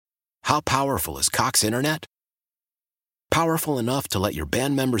How powerful is Cox Internet? Powerful enough to let your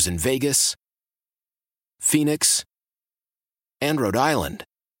band members in Vegas, Phoenix, and Rhode Island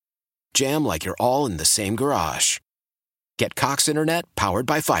jam like you're all in the same garage. Get Cox Internet powered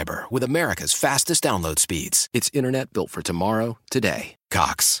by fiber with America's fastest download speeds. It's internet built for tomorrow, today.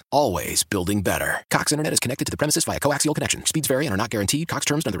 Cox, always building better. Cox Internet is connected to the premises via coaxial connection. Speeds vary and are not guaranteed. Cox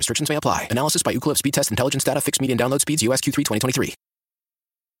terms and other restrictions may apply. Analysis by Ookla Speed Test Intelligence Data. Fixed median download speeds. US Q3 2023.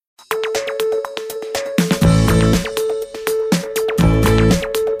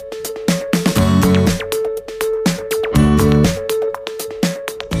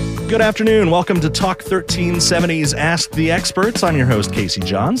 Good afternoon. Welcome to Talk 1370's Ask the Experts. I'm your host, Casey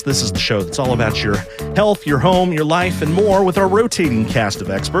Johns. This is the show that's all about your health, your home, your life, and more with our rotating cast of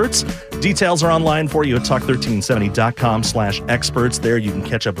experts. Details are online for you at talk1370.com/experts. There you can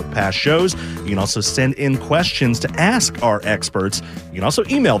catch up with past shows. You can also send in questions to ask our experts. You can also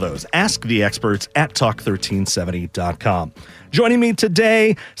email those, asktheexperts@talk1370.com. Joining me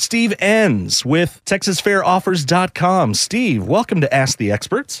today, Steve Enns with TexasFairOffers.com. Steve, welcome to Ask the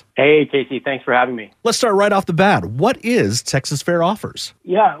Experts. Hey, Casey. Thanks for having me. Let's start right off the bat. What is Texas Fair Offers?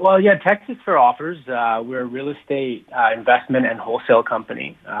 Texas Fair Offers, we're a real estate investment and wholesale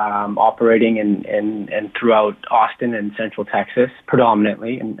company operating in throughout Austin and Central Texas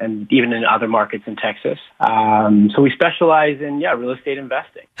predominantly, and even in other markets in Texas. So we specialize in, real estate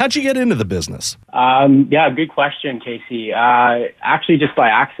investing. How'd you get into the business? Good question, Casey. Actually, just by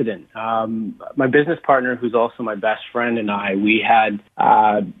accident. My business partner, who's also my best friend, and I, we had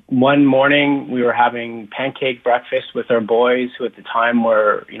one morning we were having pancake breakfast with our boys, who at the time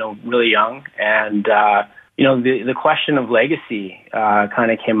were, really young, and the question of legacy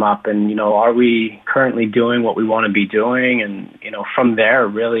kind of came up, and are we currently doing what we want to be doing? And from there,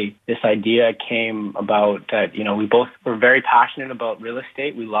 really, this idea came about that we both were very passionate about real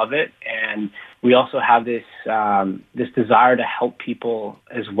estate. We love it, and we also have this desire to help people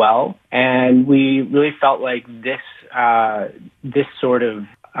as well. And we really felt like this sort of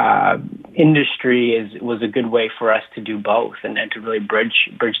industry was a good way for us to do both and to really bridge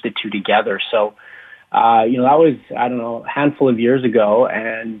the two together. So. That was, a handful of years ago.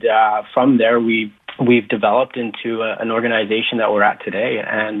 And from there, we've developed into an organization that we're at today,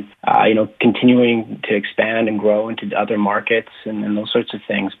 and, continuing to expand and grow into other markets and those sorts of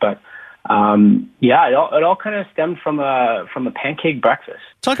things. But it all kind of stemmed from a pancake breakfast.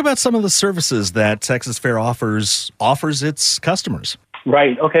 Talk about some of the services that Texas Fair offers its customers.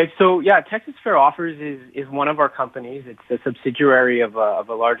 Right. Okay. So, Texas Fair Offers is one of our companies. It's a subsidiary of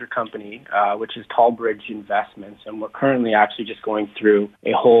a larger company, which is Tallbridge Investments, and we're currently actually just going through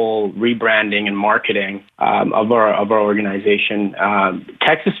a whole rebranding and marketing of our organization.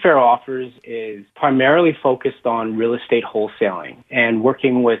 Texas Fair Offers is primarily focused on real estate wholesaling and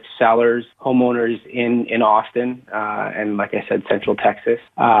working with sellers, homeowners in Austin and, like I said, Central Texas,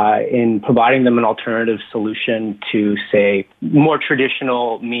 in providing them an alternative solution to, say, more traditional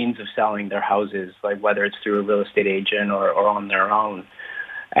means of selling their houses, like whether it's through a real estate agent or on their own.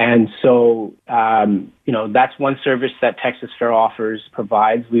 And so, that's one service that Texas Fair Offers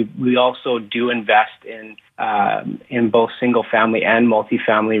provides. We also do invest in both single family and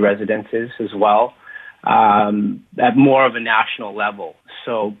multifamily residences as well, at more of a national level.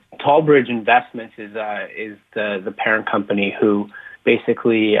 So Tallbridge Investments is the parent company who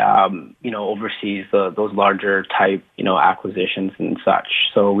basically, oversees those larger type, acquisitions and such.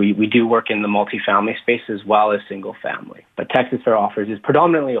 So we do work in the multifamily space as well as single family. But Texas Fair Offers is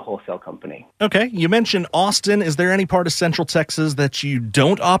predominantly a wholesale company. Okay. You mentioned Austin. Is there any part of Central Texas that you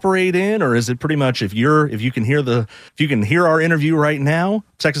don't operate in, or is it pretty much if you can hear our interview right now,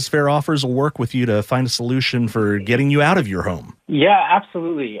 Texas Fair Offers will work with you to find a solution for getting you out of your home? Yeah,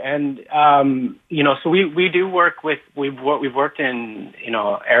 absolutely. And, so we do work with, we've worked in,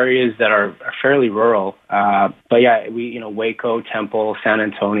 areas that are fairly rural. But Waco, Temple, San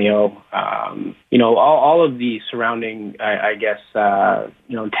Antonio, all of the surrounding,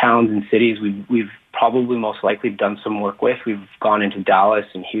 towns and cities we've probably most likely done some work with. We've gone into Dallas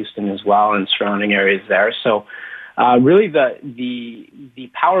and Houston as well and surrounding areas there. So, really, the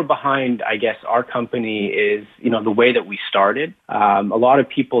power behind, our company is, the way that we started. A lot of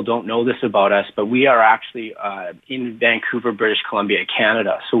people don't know this about us, but we are actually in Vancouver, British Columbia,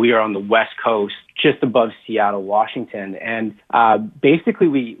 Canada. So we are on the West Coast, just above Seattle, Washington. And basically,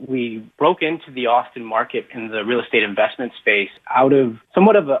 we broke into the Austin market in the real estate investment space out of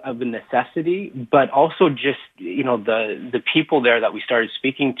somewhat of a necessity, but also just, the people there that we started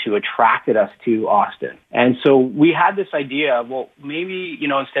speaking to attracted us to Austin. And so we had this idea, well, maybe,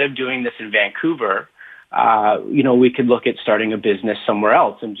 instead of doing this in Vancouver, we could look at starting a business somewhere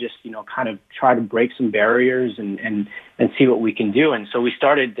else and just, kind of try to break some barriers and see what we can do. And so we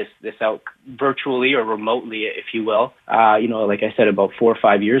started this out virtually or remotely, if you will, like I said, about 4 or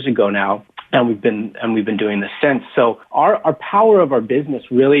 5 years ago now. And we've been doing this since. So our power of our business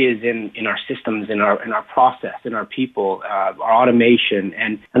really is in our systems, in our process, in our people, our automation,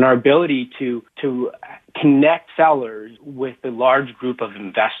 and our ability to connect sellers with a large group of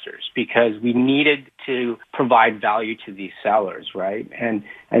investors, because we needed to provide value to these sellers, right? And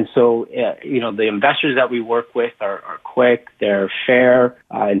so the investors that we work with are quick, they're fair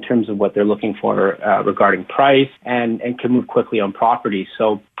in terms of what they're looking for regarding price, and can move quickly on property.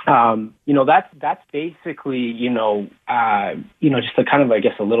 So that's basically, just a kind of, I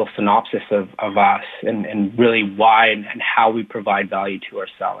guess, a little synopsis of us and really why and how we provide value to our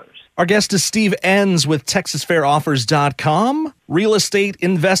sellers. Our guest is Steve Enns with TexasFairOffers.com. Real estate,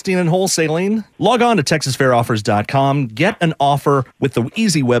 investing, and wholesaling. Log on to TexasFairOffers.com. Get an offer with the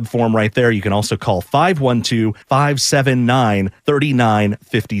easy web form right there. You can also call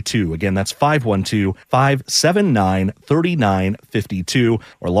 512-579-3952. Again, that's 512-579-3952.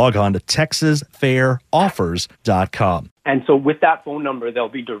 Or log on to TexasFairOffers.com. And so with that phone number, they'll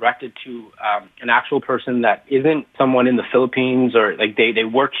be directed to an actual person that isn't someone in the Philippines, or like they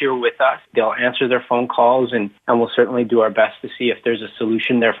work here with us. They'll answer their phone calls, and we'll certainly do our best to see if there's a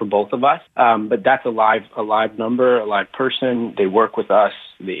solution there for both of us. But that's a live number, a live person. They work with us.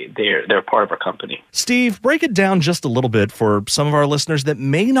 They're part of our company. Steve, break it down just a little bit for some of our listeners that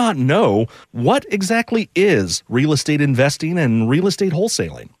may not know what exactly is real estate investing and real estate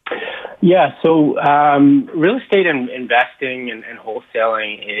wholesaling. Yeah, so real estate and investing and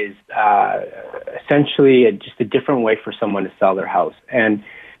wholesaling is essentially just a different way for someone to sell their house. And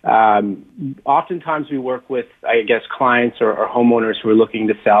oftentimes we work with, I guess, clients or homeowners who are looking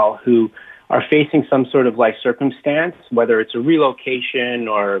to sell, who are facing some sort of life circumstance, whether it's a relocation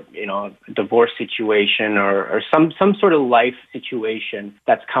or, a divorce situation or some sort of life situation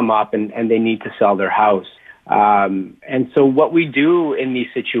that's come up and they need to sell their house. And so what we do in these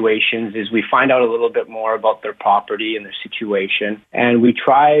situations is we find out a little bit more about their property and their situation. And we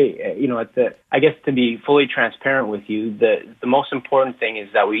try, to be fully transparent with you, the most important thing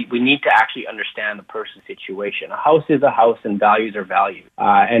is that we need to actually understand the person's situation. A house is a house and values are values.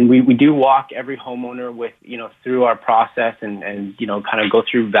 And we do walk every homeowner with, through our process and kind of go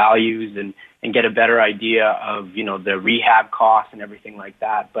through values and get a better idea of, the rehab costs and everything like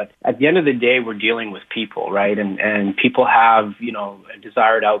that. But at the end of the day, we're dealing with people, right? And people have, a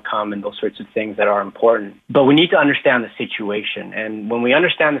desired outcome and those sorts of things that are important. But we need to understand the situation. And when we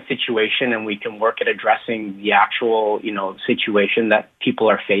understand the situation and we can work at addressing the actual, situation that people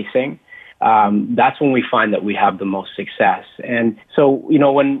are facing, that's when we find that we have the most success. And so,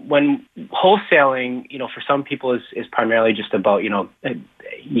 when wholesaling, for some people is primarily just about,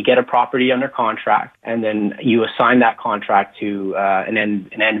 you get a property under contract and then you assign that contract to an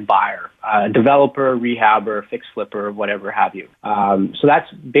end buyer, a developer, rehabber, fix flipper, whatever have you. So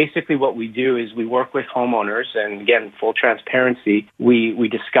that's basically what we do is we work with homeowners, and again, full transparency, we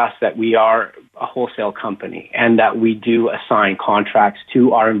discuss that we are a wholesale company and that we do assign contracts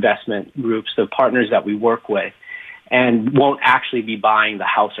to our investment groups, the partners that we work with, and won't actually be buying the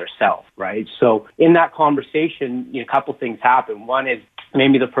house ourselves, right? So in that conversation, a couple things happen. One is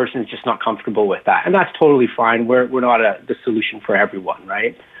maybe the person is just not comfortable with that, and that's totally fine. We're not the solution for everyone,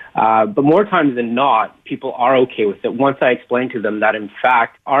 right? But more times than not, people are okay with it once I explain to them that, in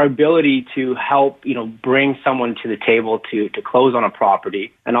fact, our ability to help, bring someone to the table to close on a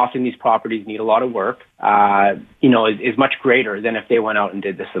property, and often these properties need a lot of work, is much greater than if they went out and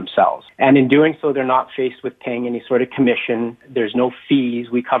did this themselves. And in doing so, they're not faced with paying any sort of commission. There's no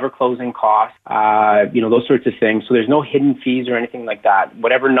fees. We cover closing costs, those sorts of things. So there's no hidden fees or anything like that.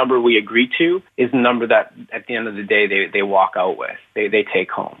 Whatever number we agree to is the number that at the end of the day they walk out with, they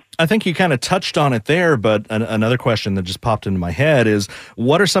take home. I think you kind of touched on it there, but another question that just popped into my head is,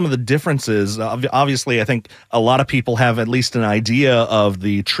 what are some of the differences? Obviously, I think a lot of people have at least an idea of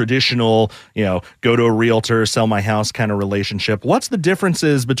the traditional, go to a realtor, sell my house kind of relationship. What's the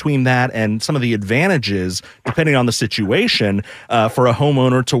differences between that and some of the advantages, depending on the situation, for a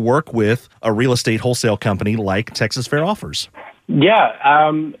homeowner to work with a real estate wholesale company like Texas Fair Offers?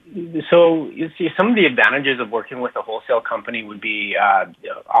 Yeah. So you see, some of the advantages of working with a wholesale company would be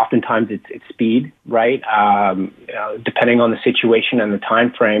oftentimes it's speed, right? Depending on the situation and the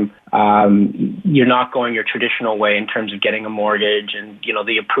time frame, you're not going your traditional way in terms of getting a mortgage and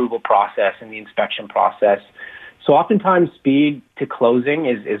the approval process and the inspection process. So oftentimes speed to closing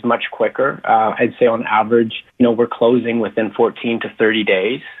is much quicker. I'd say on average, we're closing within 14 to 30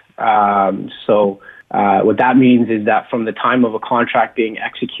 days. So What that means is that from the time of a contract being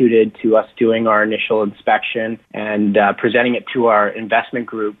executed to us doing our initial inspection and presenting it to our investment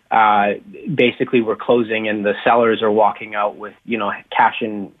group, basically we're closing and the sellers are walking out with, cash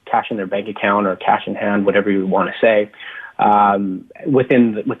in their bank account or cash in hand, whatever you want to say,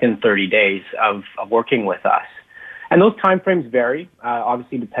 within 30 days of working with us. And those timeframes vary,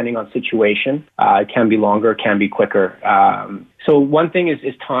 obviously, depending on situation. It can be longer, can be quicker. So one thing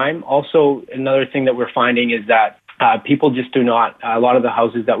is time. Also, another thing that we're finding is that people just do not, a lot of the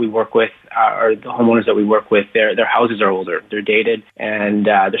houses that we work with, or the homeowners that we work with, their houses are older, they're dated, and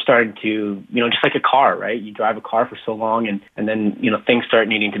they're starting to, just like a car, right? You drive a car for so long and then, things start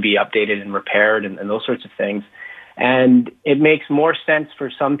needing to be updated and repaired and those sorts of things. And it makes more sense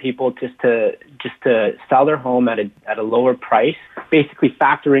for some people just to sell their home at a lower price, basically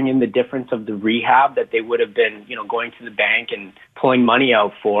factoring in the difference of the rehab that they would have been, going to the bank and pulling money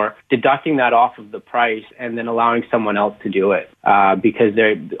out for, deducting that off of the price, and then allowing someone else to do it because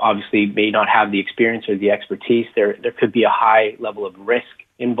they obviously may not have the experience or the expertise. There could be a high level of risk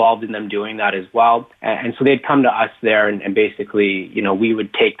involved in them doing that as well. And so they'd come to us there and basically, we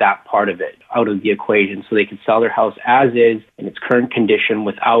would take that part of it out of the equation so they could sell their house as is in its current condition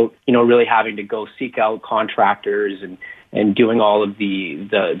without, really having to go seek out contractors and doing all of the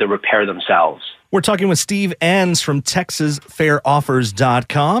repair themselves. We're talking with Steve Enns from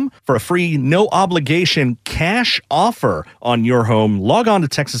TexasFairOffers.com for a free, no-obligation cash offer on your home. Log on to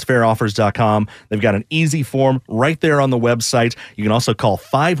TexasFairOffers.com. They've got an easy form right there on the website. You can also call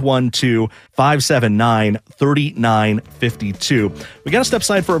 512-579-3952. We got to step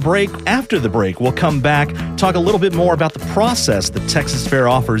aside for a break. After the break, we'll come back, talk a little bit more about the process that Texas Fair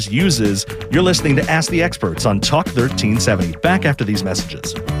Offers uses. You're listening to Ask the Experts on Talk 1370. Back after these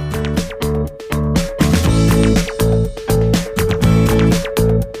messages.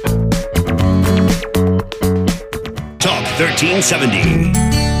 Talk 1370.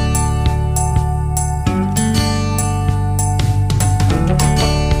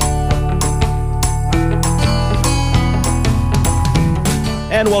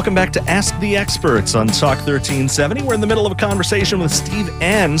 And welcome back to Ask the Experts on Talk 1370. We're in the middle of a conversation with Steve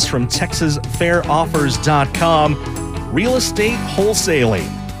Enns from TexasFairOffers.com. Real estate wholesaling.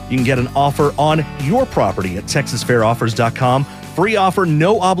 You can get an offer on your property at TexasFairOffers.com. Free offer,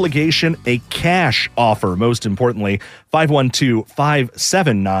 no obligation, a cash offer, most importantly.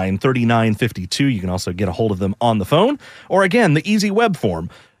 512-579-3952. You can also get a hold of them on the phone. Or again, the easy web form,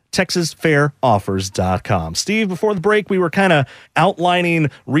 TexasFairOffers.com. Steve, before the break, we were kind of outlining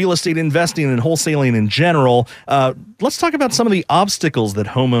real estate investing and wholesaling in general. Let's talk about some of the obstacles that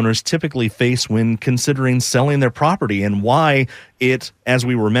homeowners typically face when considering selling their property and why it, as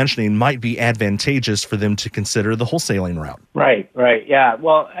we were mentioning, might be advantageous for them to consider the wholesaling route. Right. Yeah.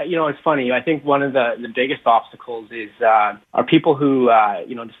 Well, it's funny. I think one of the biggest obstacles is are people who,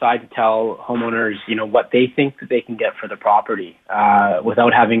 decide to tell homeowners, what they think that they can get for the property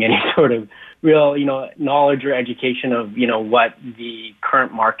without having any sort of real, knowledge or education of, what the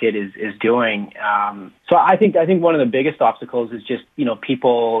current market is doing. So I think one of the biggest obstacles is just,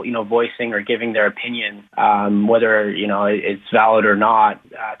 people, voicing or giving their opinion, whether, it's valid or not,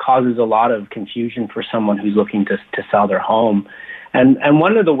 causes a lot of confusion for someone who's looking to sell their home. And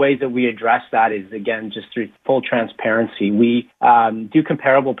one of the ways that we address that is, again, just through full transparency. We do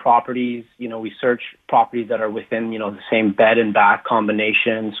comparable properties. We search properties that are within, the same bed and bath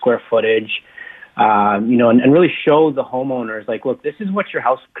combination, square footage, and really show the homeowners, like, look, this is what your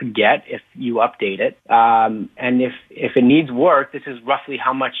house could get if you update it. And if it needs work, this is roughly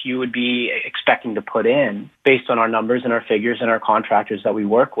how much you would be expecting to put in based on our numbers and our figures and our contractors that we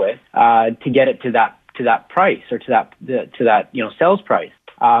work with to get it to that price or to that sales price.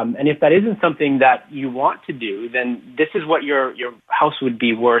 And if that isn't something that you want to do, then this is what your house would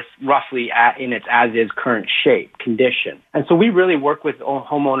be worth roughly in its as-is current shape, condition. And so we really work with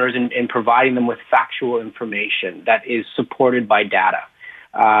homeowners in providing them with factual information that is supported by data.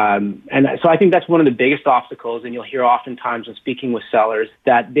 And so I think that's one of the biggest obstacles, and you'll hear oftentimes when speaking with sellers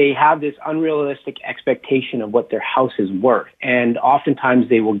that they have this unrealistic expectation of what their house is worth. And oftentimes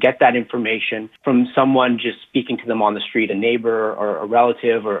they will get that information from someone just speaking to them on the street, a neighbor or a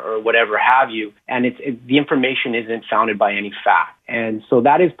relative or whatever have you, and the information isn't founded by any fact. And so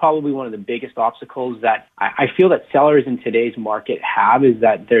that is probably one of the biggest obstacles that I feel that sellers in today's market have, is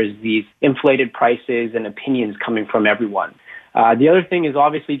that there's these inflated prices and opinions coming from everyone. The other thing is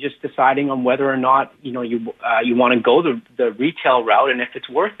obviously just deciding on whether or not you want to go the retail route and if it's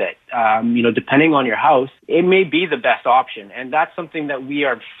worth it. Depending on your house, it may be the best option, and that's something that we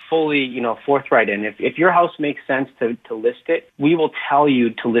are fully forthright in. If your house makes sense to list it, we will tell you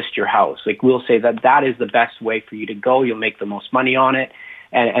to list your house. Like, we'll say that is the best way for you to go. You'll make the most money on it.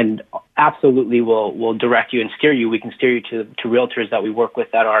 And absolutely will direct you and steer you. We can steer you to realtors that we work with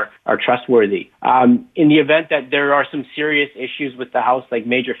that are trustworthy. In the event that there are some serious issues with the house, like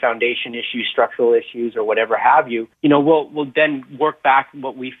major foundation issues, structural issues, or whatever have you, we'll then work back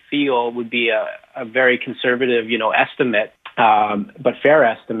what we feel would be a very conservative, estimate, but fair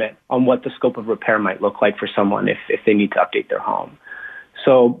estimate on what the scope of repair might look like for someone if they need to update their home.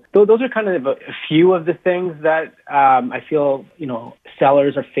 So those are kind of a few of the things that I feel,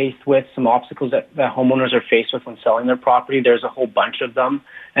 sellers are faced with, some obstacles that homeowners are faced with when selling their property. There's a whole bunch of them,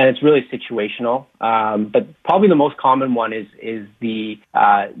 and it's really situational. But probably the most common one is the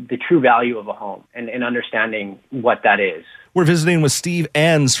true value of a home and understanding what that is. We're visiting with Steve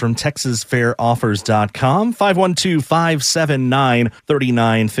Enns from TexasFairOffers.com,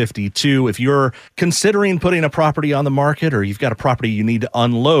 512-579-3952. If you're considering putting a property on the market or you've got a property you need to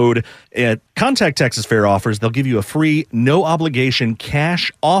unload, contact Texas Fair Offers. They'll give you a free, no-obligation cash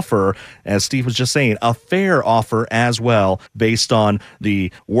offer, as Steve was just saying, a fair offer as well, based on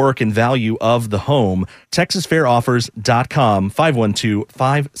the work and value of the home. TexasFairOffers.com,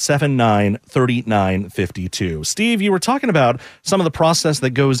 512-579-3952. Steve, you were talking about some of the process that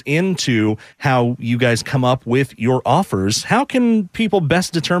goes into how you guys come up with your offers. How can people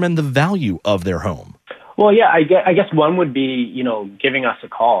best determine the value of their home? Well, yeah, I guess one would be, giving us a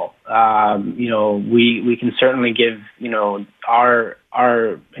call. We can certainly give,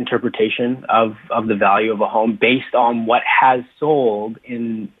 our interpretation of the value of a home based on what has sold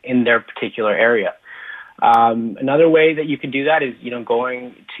in their particular area. Another way that you could do that is,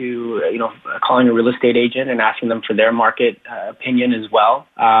 going to, calling a real estate agent and asking them for their market opinion as well.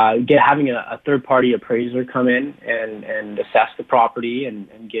 Having a third-party appraiser come in and assess the property and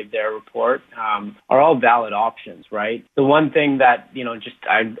give their report are all valid options, right? The one thing that,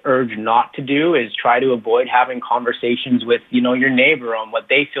 I urge not to do is try to avoid having conversations with, your neighbor on what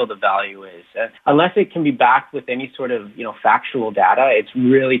they feel the value is. Unless it can be backed with any sort of, factual data, it's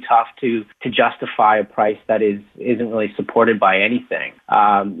really tough to justify a price that isn't really supported by anything.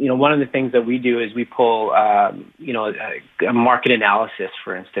 One of the things that we do is we pull, a market analysis,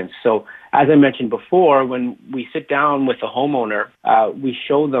 for instance. So as I mentioned before, when we sit down with a homeowner, we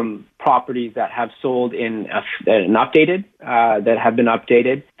show them properties that have sold that have been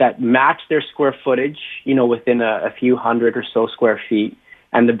updated, that match their square footage, within a few hundred or so square feet,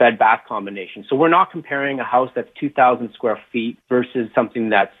 and the bed-bath combination. So we're not comparing a house that's 2,000 square feet versus something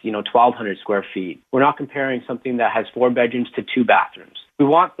that's, 1,200 square feet. We're not comparing something that has 4 bedrooms to 2 bathrooms. We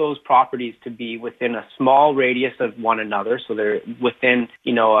want those properties to be within a small radius of one another, so they're within,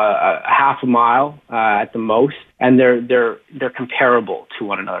 a half a mile at the most, and they're comparable to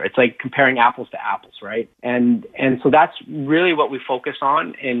one another. It's like comparing apples to apples, right? And so that's really what we focus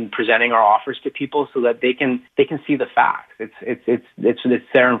on in presenting our offers to people, so that they can see the facts. It's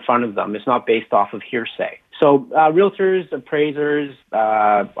there in front of them. It's not based off of hearsay. So realtors, appraisers,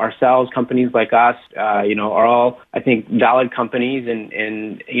 ourselves, companies like us, are all, I think, valid companies,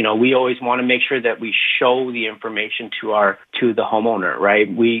 and we always want to make sure that we show the information to the homeowner, right?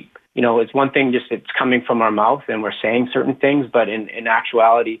 It's one thing just it's coming from our mouth and we're saying certain things, but in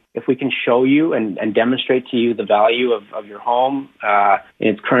actuality, if we can show you and demonstrate to you the value of your home in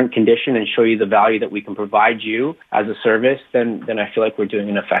its current condition and show you the value that we can provide you as a service, then I feel like we're doing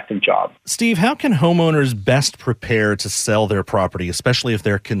an effective job. Steve, how can homeowners best prepare to sell their property, especially if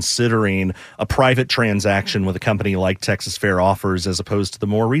they're considering a private transaction with a company like Texas Fair Offers as opposed to the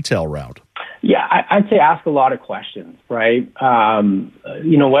more retail route? Yeah, I'd say ask a lot of questions, right?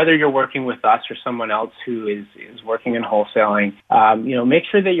 Whether you're working with us or someone else who is working in wholesaling, make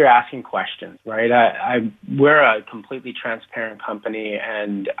sure that you're asking questions, right? We're a completely transparent company,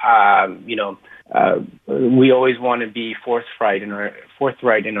 and we always want to be forthright in our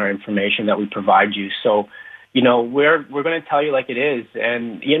information that we provide you. So, we're going to tell you like it is,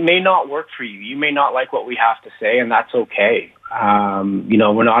 and it may not work for you. You may not like what we have to say, and that's okay.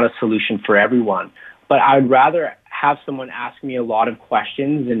 We're not a solution for everyone, but I'd rather have someone ask me a lot of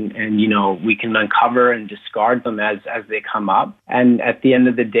questions, and we can uncover and discard them as they come up. And at the end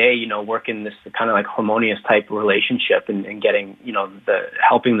of the day, work in this kind of like harmonious type of relationship and getting,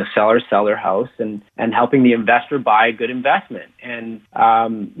 helping the seller sell their house and helping the investor buy a good investment. And,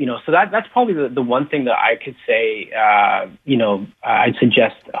 so that's probably the one thing that I could say, I'd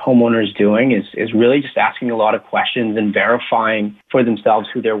suggest homeowners doing is really just asking a lot of questions and verifying for themselves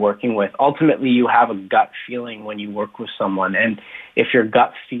who they're working with. Ultimately, you have a gut feeling when you work with someone. And if your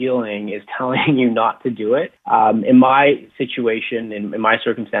gut feeling is telling you not to do it, in my situation, in my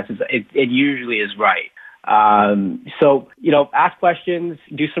circumstances, it usually is right. So, ask questions,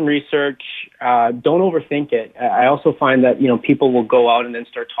 do some research, don't overthink it. I also find that, people will go out and then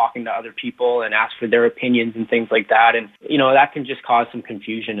start talking to other people and ask for their opinions and things like that. And, that can just cause some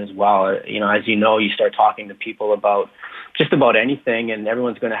confusion as well. As you start talking to people about just about anything, and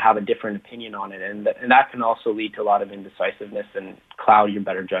everyone's going to have a different opinion on it. And that can also lead to a lot of indecisiveness and cloud your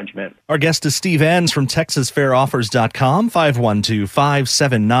better judgment. Our guest is Steve Enns from TexasFairOffers.com,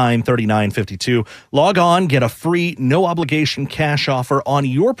 512-579-3952. Log on, get a free, no-obligation cash offer on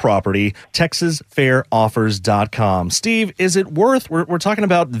your property, TexasFairOffers.com. Steve, is it worth, we're talking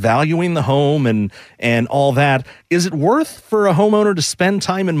about valuing the home and all that, is it worth for a homeowner to spend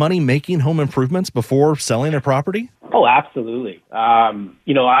time and money making home improvements before selling their property? Oh, absolutely.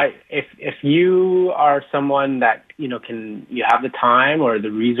 If you are someone that, you have the time or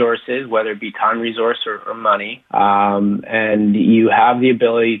the resources, whether it be time, resource, or money, and you have the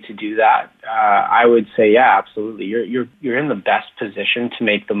ability to do that, I would say, yeah, absolutely. You're in the best position to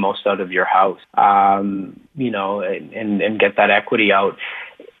make the most out of your house, and get that equity out.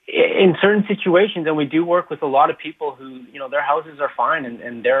 In certain situations, and we do work with a lot of people who, their houses are fine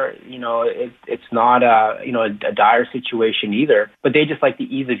and they're, it's not a dire situation either, but they just like the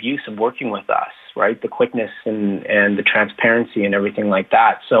ease of use of working with us, right? The quickness and the transparency and everything like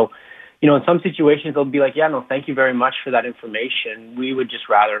that. So, in some situations they'll be like, yeah, no, thank you very much for that information. We would just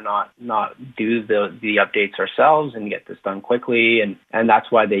rather not do the updates ourselves and get this done quickly. And that's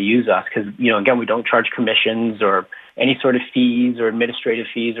why they use us. Because, again, we don't charge commissions or any sort of fees or administrative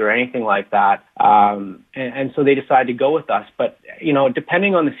fees or anything like that. And so they decide to go with us. But,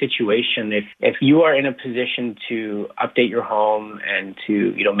 depending on the situation, if you are in a position to update your home and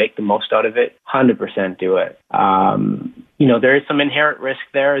to, make the most out of it, 100% do it. There is some inherent risk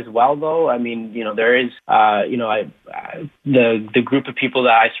there as well, though. I mean, there is, the group of people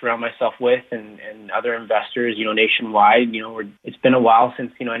that I surround myself with and other investors, nationwide, it's been a while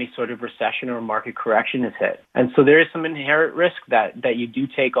since, any sort of recession or market correction has hit. And so there is some inherent risk that you do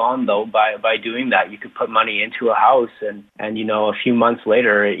take on, though, by doing that. You could put money into a house and a few months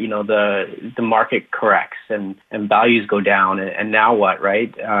later, the market corrects and values go down. And now what,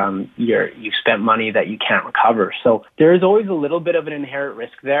 right? You've spent money that you can't recover. So there is always a little bit of an inherent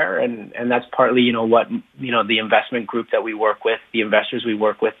risk there. And that's partly, what, the investment group that we work with, the investors we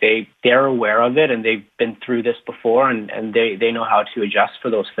work with, they're aware of it and they've been through this before and they know how to adjust for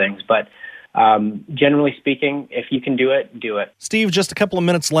those things. But generally speaking, if you can do it, do it. Steve, just a couple of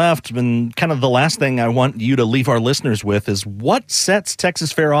minutes left, and kind of the last thing I want you to leave our listeners with is what sets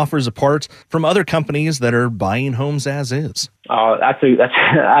Texas Fair Offers apart from other companies that are buying homes as is? Oh, that's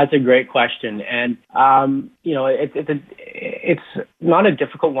a great question, and it's not a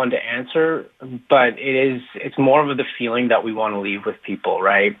difficult one to answer, but it's more of the feeling that we want to leave with people,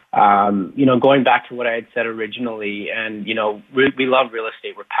 right? Going back to what I had said originally, and we love real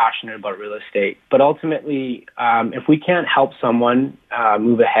estate, we're passionate about real estate, but ultimately, if we can't help someone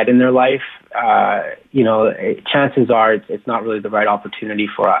move ahead in their life, chances are it's not really the right opportunity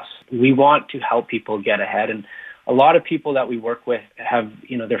for us. We want to help people get ahead, and a lot of people that we work with have,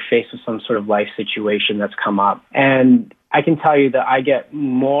 they're faced with some sort of life situation that's come up. And I can tell you that I get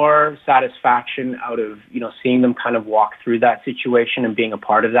more satisfaction out of, seeing them kind of walk through that situation and being a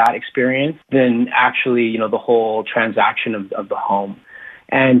part of that experience than actually, the whole transaction of the home.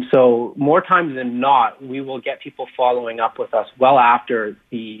 And so more times than not, we will get people following up with us well after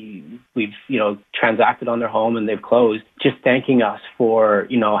we've transacted on their home and they've closed, just thanking us for,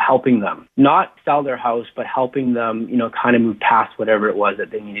 helping them not sell their house, but helping them, kind of move past whatever it was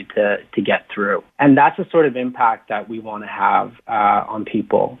that they needed to get through. And that's the sort of impact that we want to have on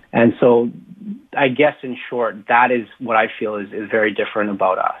people. And so I guess in short, that is what I feel is very different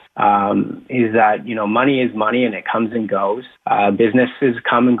about us. Is that, money is money and it comes and goes. Businesses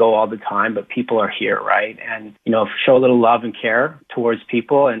come and go all the time, but people are here, right? And, show a little love and care towards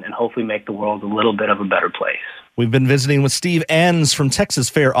people and hopefully make the world a little bit of a better place. We've been visiting with Steve Enns from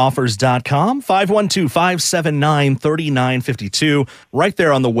TexasFairOffers.com, 512-579-3952. Right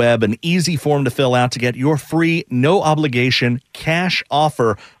there on the web, an easy form to fill out to get your free, no obligation cash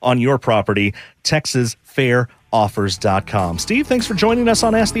offer on your property, TexasFairOffers.com. Steve, thanks for joining us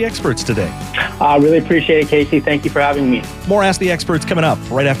on Ask the Experts today. I really appreciate it, Casey. Thank you for having me. More Ask the Experts coming up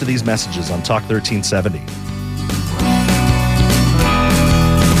right after these messages on Talk 1370.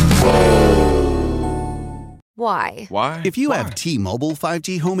 Why? Why? If you have T-Mobile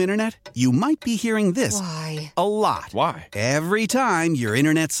 5G home internet, you might be hearing this Why? a lot. Why? Every time your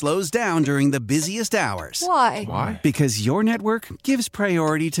internet slows down during the busiest hours. Why? Why? Because your network gives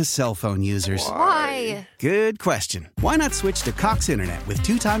priority to cell phone users. Why? Good question. Why not switch to Cox Internet with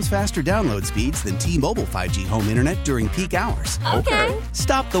 2 times faster download speeds than T-Mobile 5G home internet during peak hours? Okay.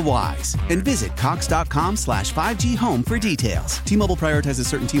 Stop the whys and visit cox.com/5G home for details. T-Mobile prioritizes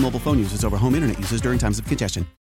certain T-Mobile phone users over home internet users during times of congestion.